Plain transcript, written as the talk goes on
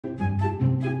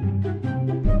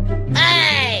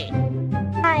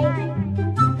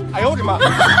A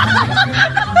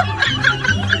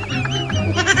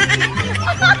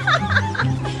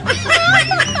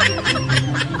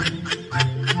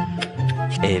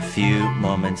few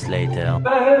moments later.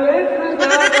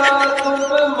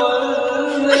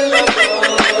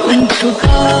 तुम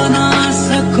छुपा ना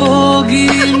सकोगी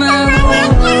मैं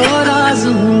वो राज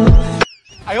हूँ।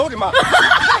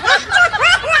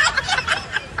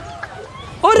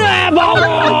 अरे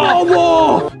बाबा!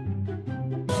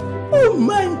 Oh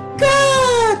my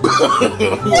God!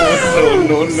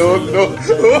 No.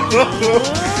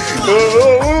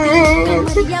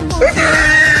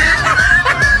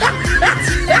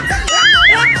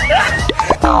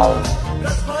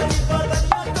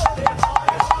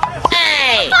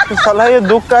 तो साला ये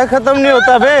दुख का खत्म नहीं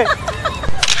होता बे।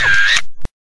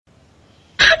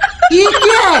 ये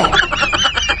क्या है?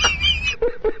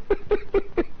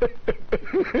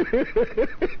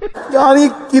 यार ये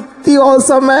कितनी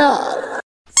औसम है यार।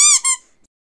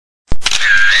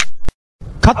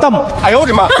 खत्म।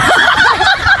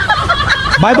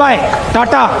 Bye bye,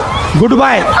 Tata, good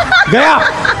bye, गया।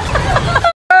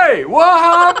 Hey, what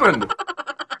happened?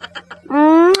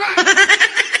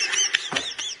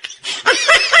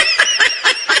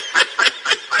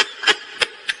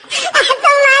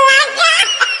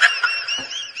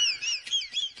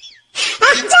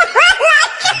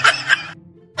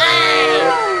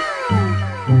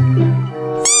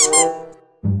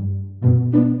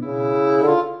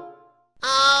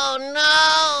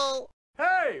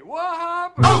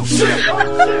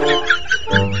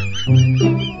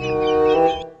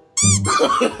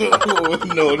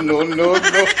 No.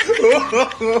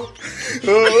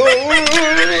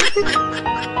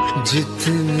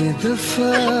 जितनी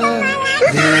दफा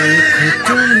देखो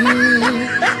तुम्हें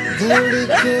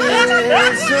धड़के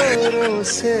जोरों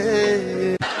से।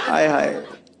 हाय हाय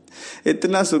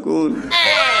इतना सुकून।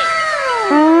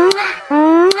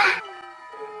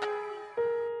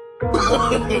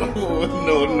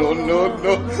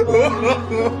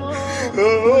 No.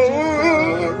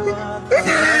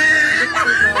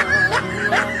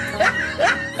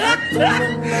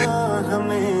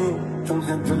 हमें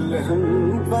तुम्हें दुल्हन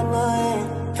बनाए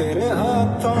तेरे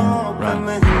हाथों पे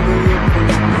मेहंदी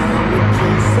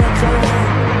सजाए।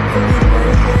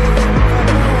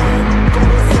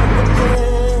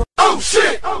 Oh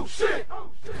shit! No.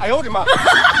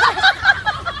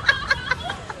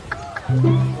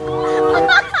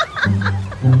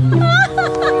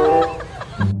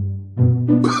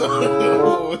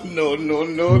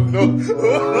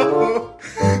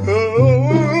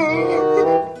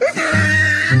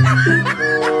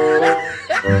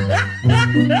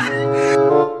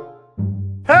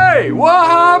 Hey, what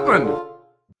happened?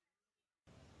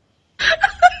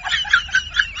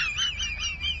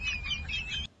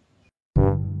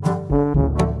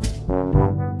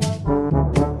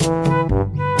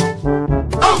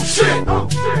 Oh shit!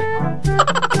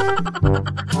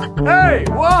 Hey,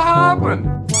 what happened?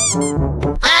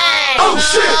 Oh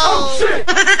shit!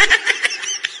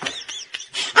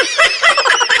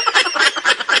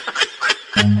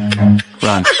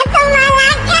 Run.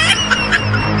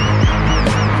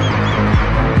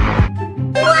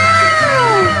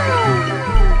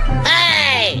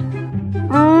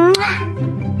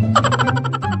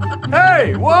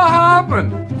 Hey, what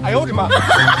happened?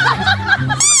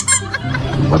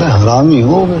 बड़ा हरामी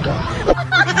हो बेटा।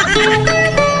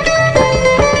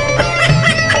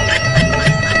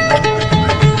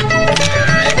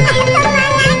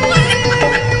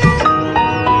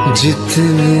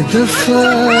 जितनी दफा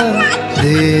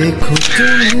देखो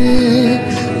तुम्हें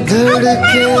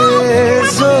धड़के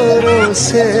जोरों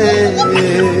से।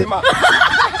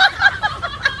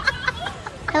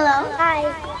 Hello. Hi.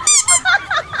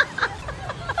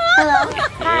 Hello.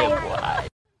 Hi.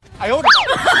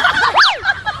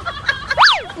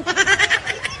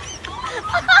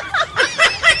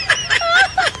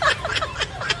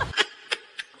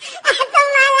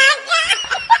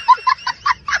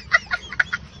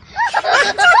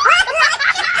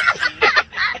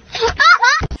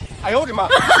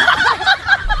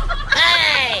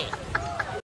 Hey!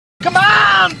 Come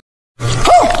on!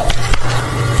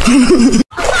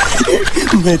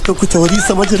 मैं तो कुछ और ही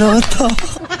समझ रहा था।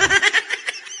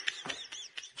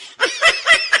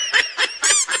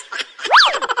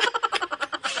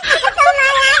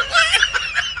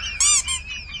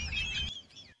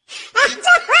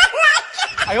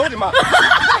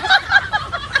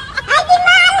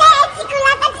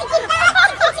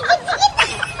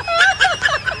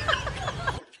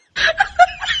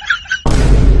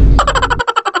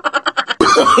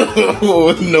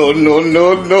 Oh no.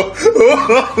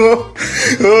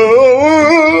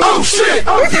 Oh shit!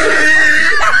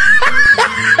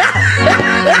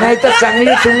 नहीं तो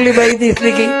कंगली टुंगली बही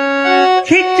दिसली की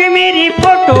खिंच मेरी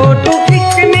फोटो तू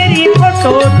खिंच मेरी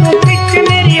फोटो तू खिंच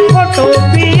मेरी फोटो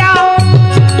पिया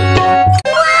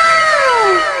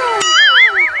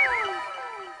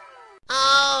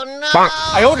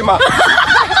哎呦我的妈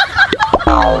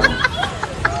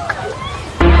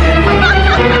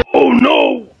！Oh no!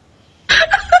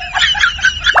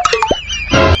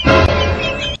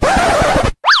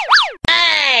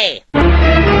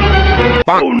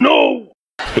 Oh no!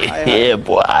 Yeah,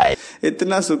 boy.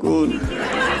 इतना सुकून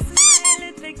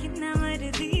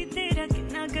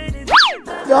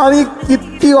यार ये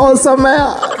कितनी औसम है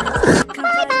यार।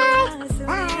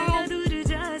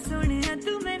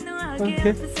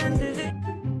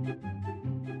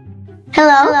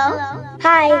 Hello.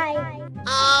 Hi.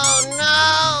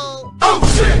 Oh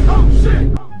shit! Oh shit!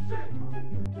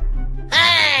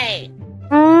 Hey!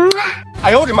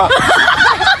 哎呦我的妈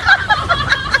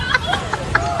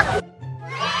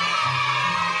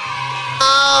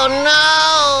！Oh no!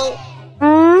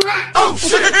 Oh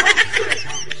shit!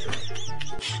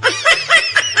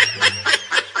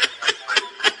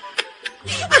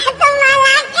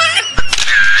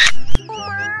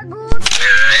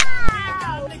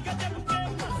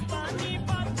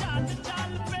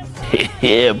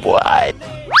 Yeah, boy.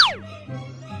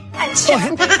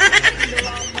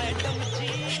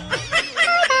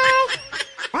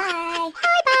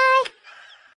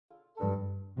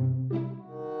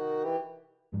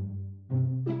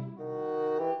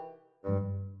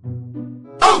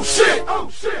 Oh shit! Oh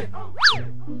shit!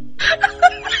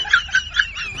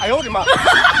 哎呦我的妈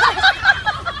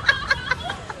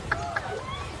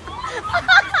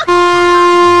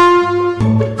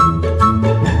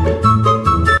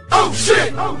！Oh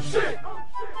shit! Oh shit!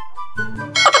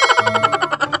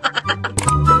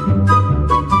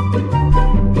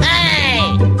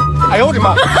 哎呦我的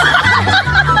妈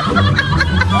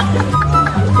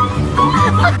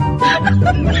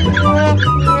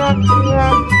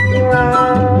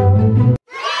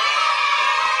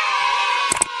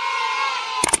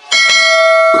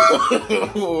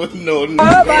！Oh no no!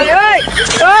 भाई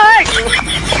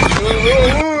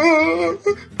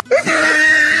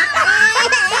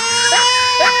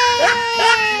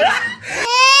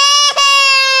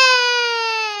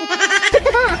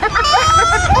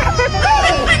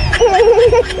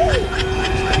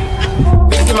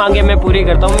मांगे मैं पूरी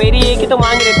करता हूँ। मेरी एक ही तो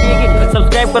मांग रहती है कि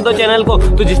सब्सक्राइब कर दो चैनल को।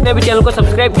 तो जिसने भी चैनल को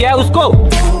सब्सक्राइब किया है उसको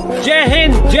जय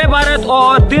हिंद, जय भारत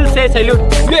और दिल से सैल्यूट।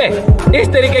 इस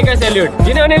तरीके का सैल्यूट।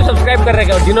 जिन्होंने सब्सक्राइब कर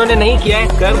रखा है और जिन्होंने नहीं किया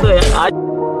है कर दो यार आज।